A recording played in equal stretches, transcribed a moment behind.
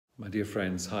My dear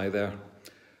friends, hi there.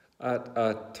 At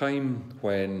a time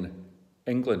when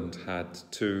England had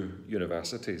two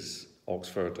universities,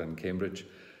 Oxford and Cambridge,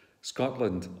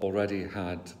 Scotland already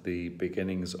had the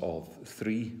beginnings of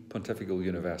three pontifical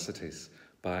universities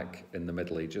back in the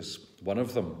Middle Ages. One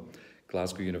of them,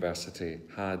 Glasgow University,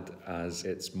 had as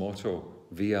its motto,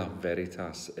 Via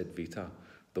Veritas et Vita,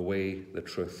 the way, the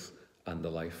truth and the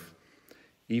life.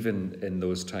 Even in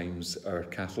those times, our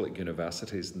Catholic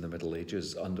universities in the Middle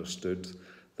Ages understood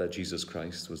that Jesus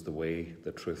Christ was the way,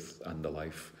 the truth and the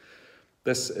life.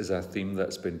 This is a theme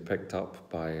that's been picked up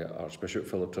by Archbishop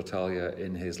Philip Tartaglia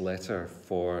in his letter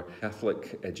for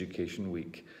Catholic Education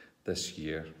Week this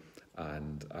year.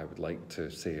 And I would like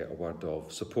to say a word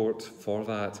of support for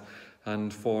that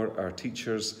and for our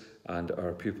teachers and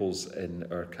our pupils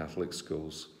in our Catholic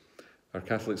schools. Our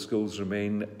Catholic schools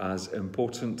remain as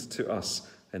important to us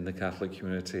in the Catholic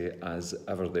community as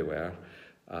ever they were,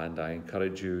 and I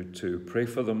encourage you to pray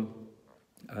for them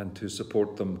and to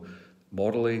support them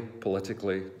morally,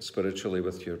 politically, spiritually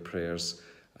with your prayers,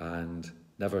 and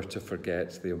never to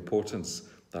forget the importance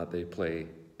that they play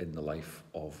in the life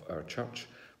of our church,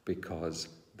 because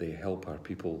they help our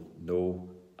people know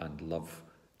and love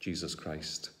Jesus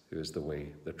Christ, who is the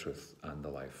way, the truth and the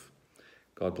life.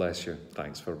 God bless you.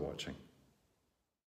 Thanks for watching.